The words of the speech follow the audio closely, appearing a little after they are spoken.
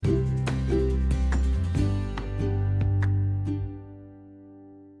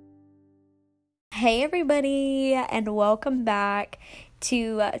Hey everybody, and welcome back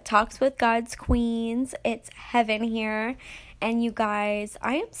to Talks with God's Queens. It's Heaven here, and you guys,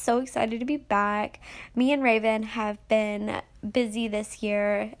 I am so excited to be back. Me and Raven have been busy this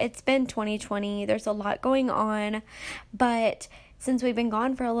year. It's been 2020. There's a lot going on, but since we've been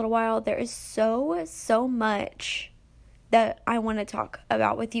gone for a little while, there is so much that I want to talk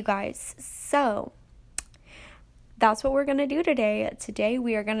about with you guys. So that's what we're going to do today. Today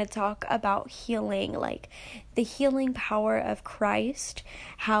we are going to talk about healing, like the healing power of Christ,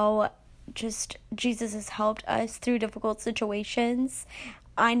 how just Jesus has helped us through difficult situations.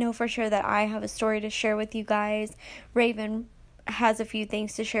 I know for sure that I have a story to share with you guys. Raven has a few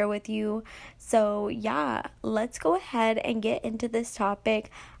things to share with you. So yeah, let's go ahead and get into this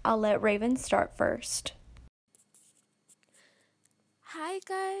topic. I'll let Raven start first. Hi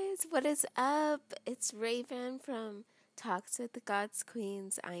guys, what is up? It's Raven from Talks with the God's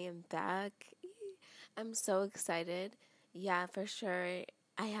Queens. I am back. I'm so excited. Yeah, for sure.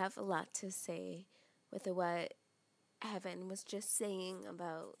 I have a lot to say with what Heaven was just saying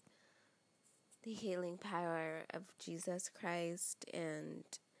about the healing power of Jesus Christ, and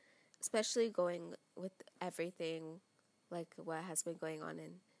especially going with everything like what has been going on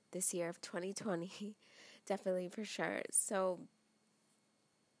in this year of 2020. Definitely for sure. So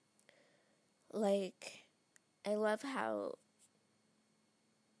I love how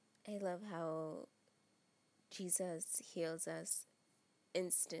Jesus heals us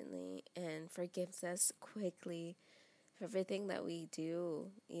instantly and forgives us quickly for everything that we do,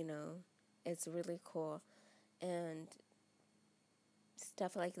 It's really cool. And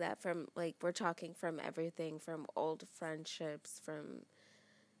stuff like that, from we're talking from everything from old friendships, from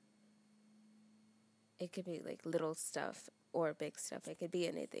it could be like little stuff or big stuff. It could be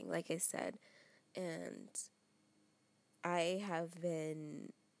anything, like I said. And I've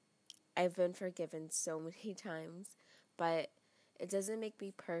been forgiven so many times, but it doesn't make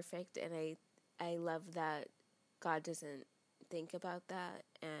me perfect, and I love that God doesn't think about that,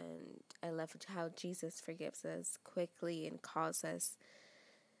 and I love how Jesus forgives us quickly and calls us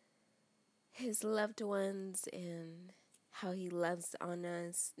his loved ones, and how he loves on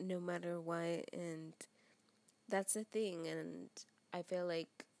us no matter what. And that's the thing, and I feel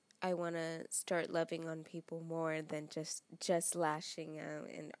like I want to start loving on people more than just lashing out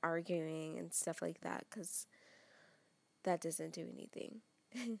and arguing and stuff like that, because that doesn't do anything.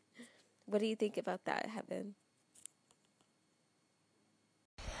 What do you think about that, Heaven?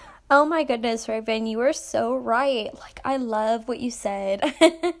 Oh my goodness, Raven, you were so right. I love what you said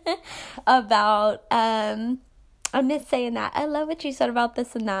about, I'm just saying that. I love what you said about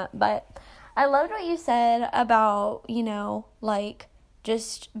this and that, but I loved what you said about,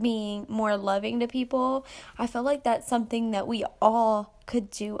 just being more loving to people. I feel like that's something that we all could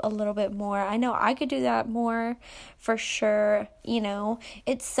do a little bit more. I know I could do that more for sure.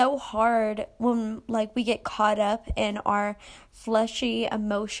 It's so hard when we get caught up in our fleshy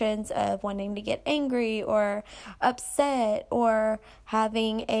emotions of wanting to get angry or upset or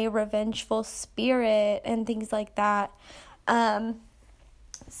having a revengeful spirit and things like that.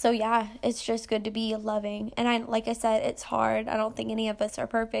 So yeah, it's just good to be loving. And like I said, it's hard. I don't think any of us are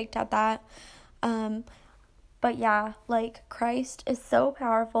perfect at that. But yeah, Christ is so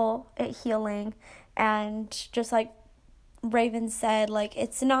powerful at healing. And just like Raven said,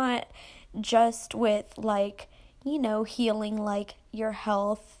 it's not just with healing your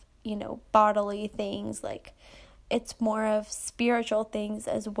health, bodily things. It's more of spiritual things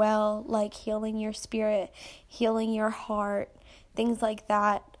as well, like healing your spirit, healing your heart, things like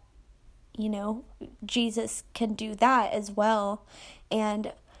that. Jesus can do that as well.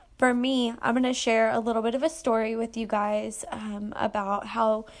 And for me, I'm going to share a little bit of a story with you guys about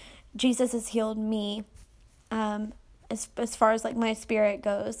how Jesus has healed me as far as my spirit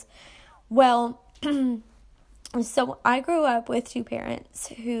goes. Well, so I grew up with two parents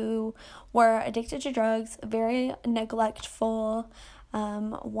who were addicted to drugs, very neglectful.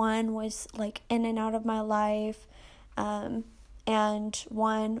 One was in and out of my life. And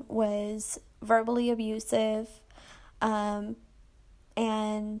one was verbally abusive, and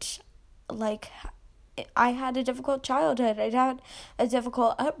I had a difficult childhood. I had a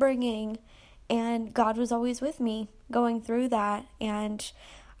difficult upbringing, and God was always with me going through that. And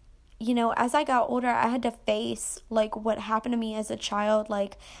as I got older, I had to face what happened to me as a child,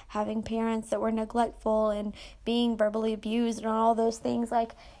 having parents that were neglectful and being verbally abused and all those things.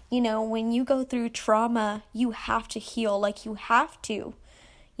 When you go through trauma, you have to heal, you have to,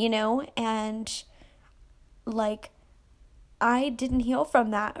 and I didn't heal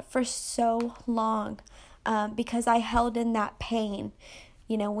from that for so long, because I held in that pain.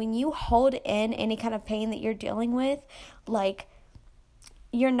 When you hold in any kind of pain that you're dealing with, like,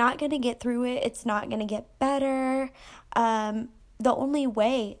 you're not going to get through it. It's not going to get better. The only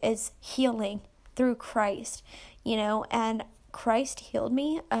way is healing through Christ, and Christ healed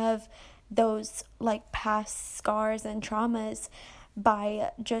me of those like past scars and traumas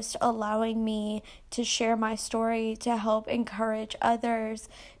by just allowing me to share my story, to help encourage others,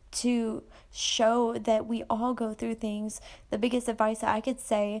 to show that we all go through things. The biggest advice that I could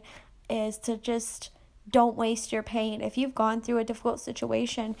say is to just don't waste your pain. If you've gone through a difficult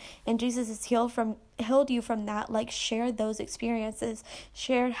situation and Jesus has healed you from that, like, share those experiences.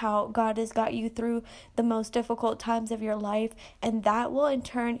 Share how God has got you through the most difficult times of your life, and that will in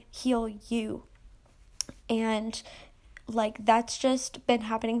turn heal you. And like, that's just been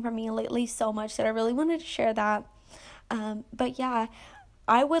happening for me lately so much that I really wanted to share that. But yeah,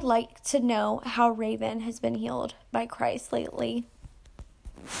 I would like to know how Raven has been healed by Christ lately.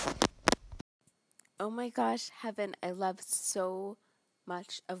 Oh my gosh, Heaven, I love so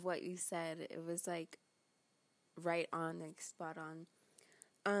much of what you said. It was like right on, like spot on.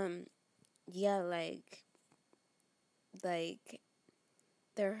 Yeah, like the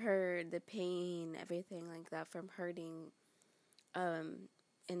hurt, the pain, everything like that from hurting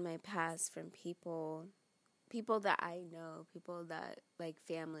in my past from people that I know, people that, like,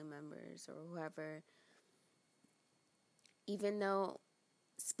 family members or whoever. Even though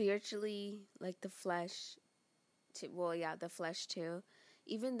spiritually, like, the flesh too,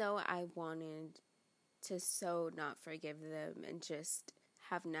 even though I wanted to so not forgive them and just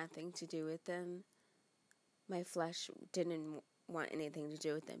have nothing to do with them, my flesh didn't want anything to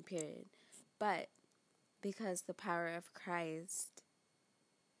do with them, period. But because the power of Christ,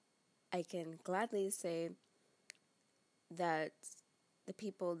 I can gladly say that the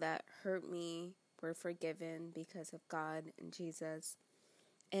people that hurt me were forgiven because of God and Jesus,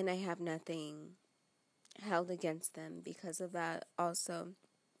 and I have nothing held against them because of that. Also,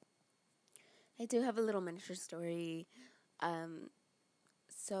 I do have a little miniature story.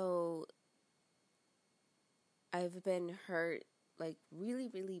 So I've been hurt, like, really,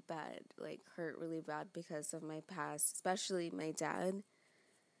 really bad, like, hurt really bad because of my past, especially my dad.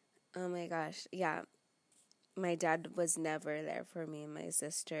 Oh my gosh, yeah. My dad was never there for me and my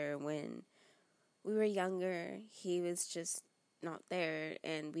sister when we were younger. He was just not there,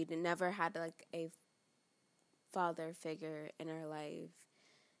 and we never had, like, a father figure in our life,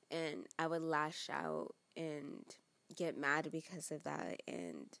 and I would lash out and get mad because of that,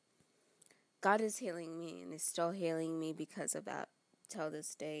 and God is healing me and is still healing me because of that till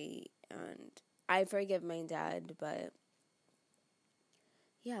this day, and I forgive my dad, but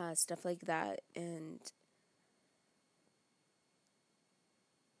yeah, stuff like that. And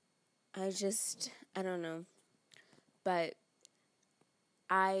I don't know, but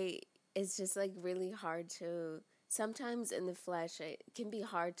it's just, like, really hard to, sometimes in the flesh, it can be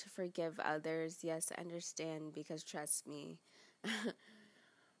hard to forgive others. Yes, I understand, because trust me,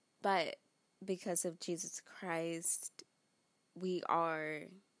 but because of Jesus Christ, we are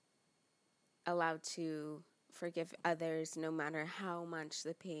allowed to forgive others no matter how much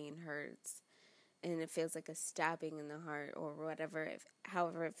the pain hurts. And it feels like a stabbing in the heart or whatever,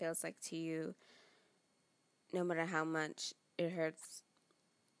 however it feels like to you, no matter how much it hurts,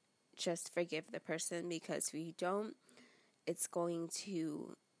 just forgive the person, because if you don't, it's going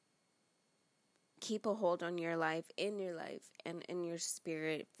to keep a hold on your life, and in your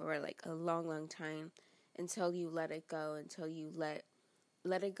spirit for, like, a long, long time, until you let it go, until you let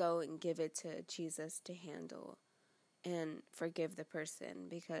it go and give it to Jesus to handle and forgive the person,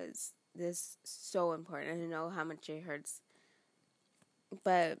 because this is so important. I know how much it hurts,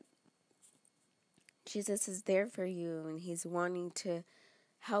 but Jesus is there for you, and he's wanting to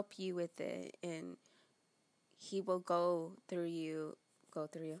help you with it, and he will go through you.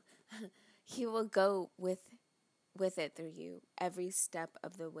 He will go with it through you every step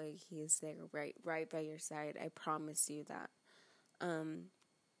of the way. He is there, right by your side. I promise you that.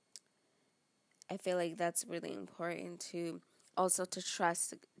 I feel like that's really important to also to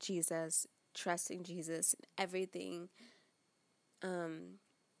trusting Jesus in everything,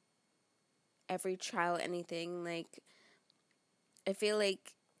 every trial, anything. Like,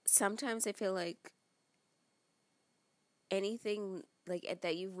 sometimes I feel like anything, like,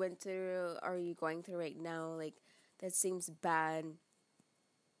 that you went through or you going through right now, like, that seems bad,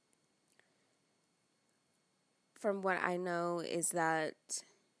 from what I know, is that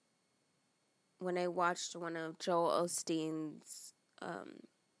when I watched one of Joel Osteen's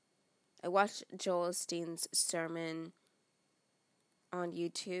sermon on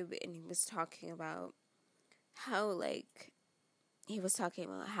YouTube, and he was talking about how, like, he was talking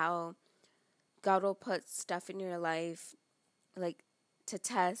about how God will put stuff in your life, like, to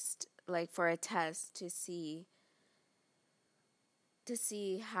test, like, for a test to see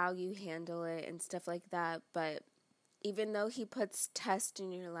how you handle it and stuff like that. But even though he puts tests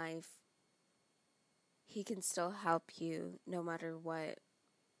in your life, he can still help you no matter what,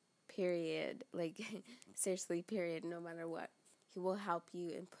 period. Like, seriously, period, no matter what. He will help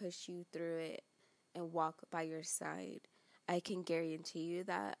you and push you through it and walk by your side. I can guarantee you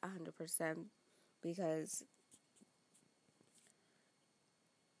that 100%, because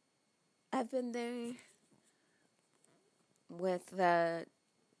I've been there with the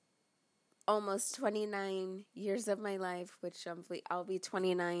almost 29 years of my life, which I'll be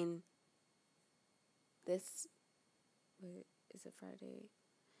 29 this, is it Friday?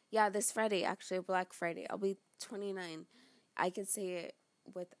 Yeah, this Friday, actually, Black Friday. I'll be 29. I can say it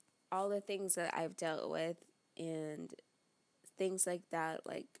with all the things that I've dealt with and things like that,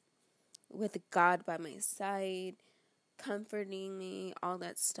 like with God by my side, comforting me, all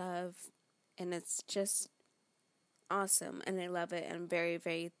that stuff. And it's just awesome, and I love it. And I'm very,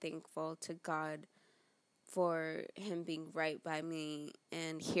 very thankful to God for him being right by me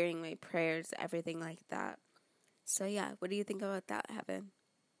and hearing my prayers, everything like that. So yeah, what do you think about that, Heaven?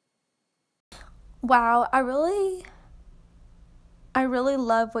 Wow, I really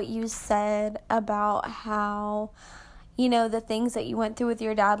love what you said about how, the things that you went through with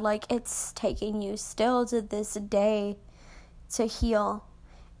your dad, like, it's taking you still to this day to heal.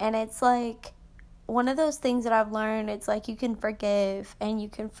 And it's like one of those things that I've learned, it's like you can forgive and you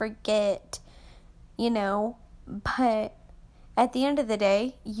can forget, but at the end of the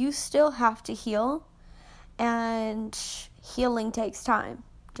day, you still have to heal, and healing takes time.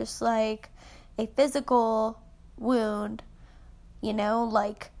 Just like a physical wound,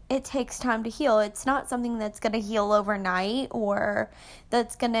 like it takes time to heal. It's not something that's going to heal overnight, or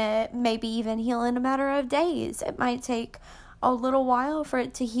that's going to maybe even heal in a matter of days. It might take a little while for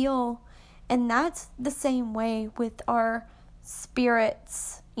it to heal. And that's the same way with our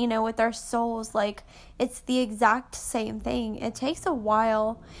spirits, with our souls. Like, it's the exact same thing. It takes a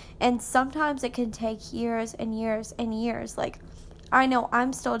while, and sometimes it can take years and years and years. Like, I know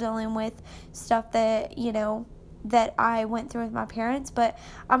I'm still dealing with stuff that, that I went through with my parents, but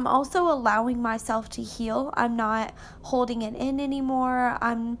I'm also allowing myself to heal. I'm not holding it in anymore.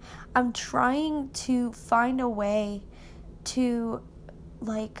 I'm trying to find a way to,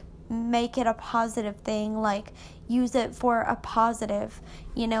 like, make it a positive thing, like, use it for a positive,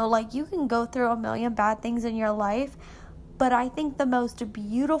 like, you can go through a million bad things in your life, but I think the most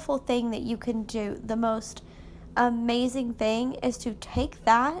beautiful thing that you can do, the most amazing thing, is to take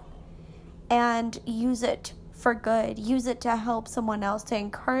that and use it for good, use it to help someone else, to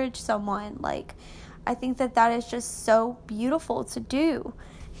encourage someone. Like, I think that is just so beautiful to do.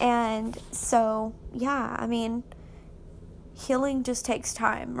 And so, yeah, I mean, healing just takes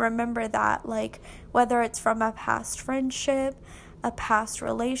time. Remember that, like, whether it's from a past friendship, a past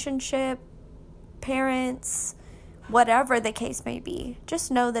relationship, parents, whatever the case may be,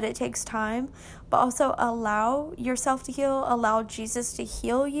 just know that it takes time, but also allow yourself to heal, allow Jesus to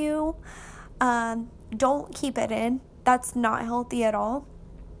heal you. Don't keep it in. That's not healthy at all.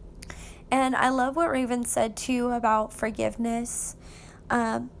 And I love what Raven said too about forgiveness,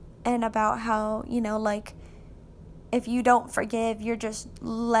 and about how, like, if you don't forgive, you're just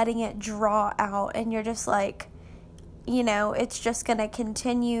letting it draw out, and you're just like, it's just going to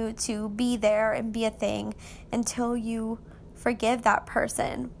continue to be there and be a thing until you forgive that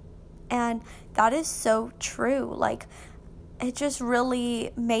person. And that is so true. Like, it just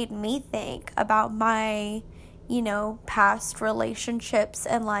really made me think about my, past relationships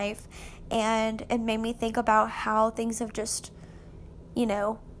in life. And it made me think about how things have just,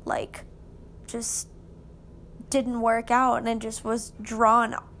 like, just didn't work out, and it just was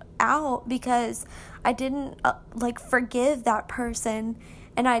drawn out because I didn't forgive that person,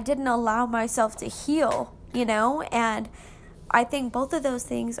 and I didn't allow myself to heal, and I think both of those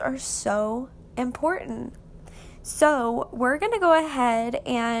things are so important. So we're going to go ahead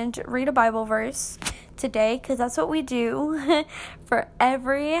and read a Bible verse today, because that's what we do. For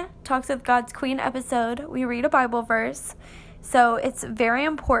every Talks with God's Queen episode, we read a Bible verse. So it's very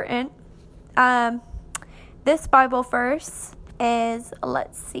important. This Bible verse is,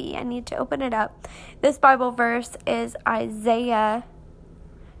 I need to open it up. This Bible verse is Isaiah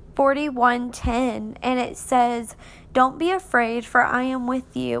 41:10, and it says, "Don't be afraid, for I am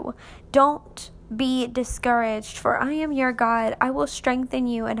with you. Don't be discouraged, for I am your God. I will strengthen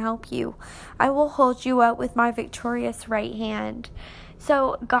you and help you. I will hold you up with my victorious right hand."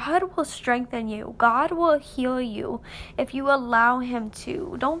 So God will strengthen you. God will heal you if you allow Him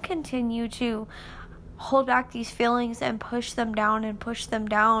to. Don't continue to hold back these feelings and push them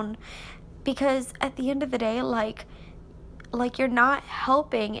down, because at the end of the day, like you're not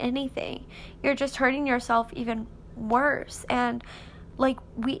helping anything. You're just hurting yourself even worse. And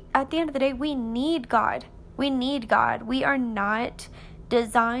at the end of the day, we need God. We need God. We are not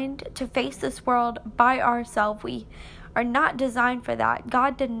designed to face this world by ourselves. We are not designed for that.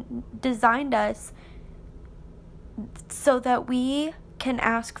 God designed us so that we can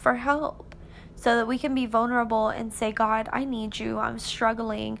ask for help, so that we can be vulnerable and say, God, I need you. I'm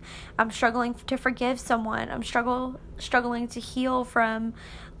struggling to forgive someone. I'm struggling to heal from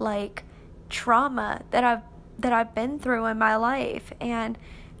trauma that I've been through in my life. And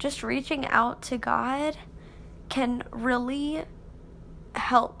just reaching out to God can really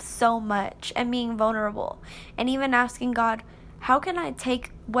help so much, and being vulnerable, and even asking God, how can I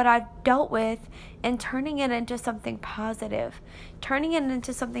take what I've dealt with and turning it into something positive, turning it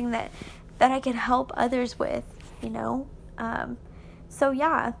into something that I can help others with, So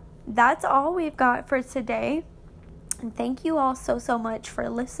yeah, that's all we've got for today. And thank you all so much for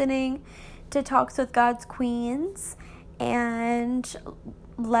listening to Talks with God's Queens. And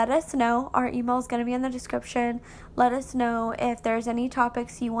let us know. Our email is going to be in the description. Let us know if there's any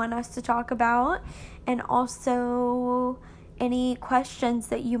topics you want us to talk about, and also any questions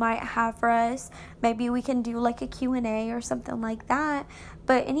that you might have for us. Maybe we can do a Q&A or something like that.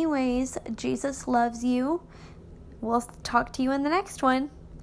 But anyways, Jesus loves you. We'll talk to you in the next one.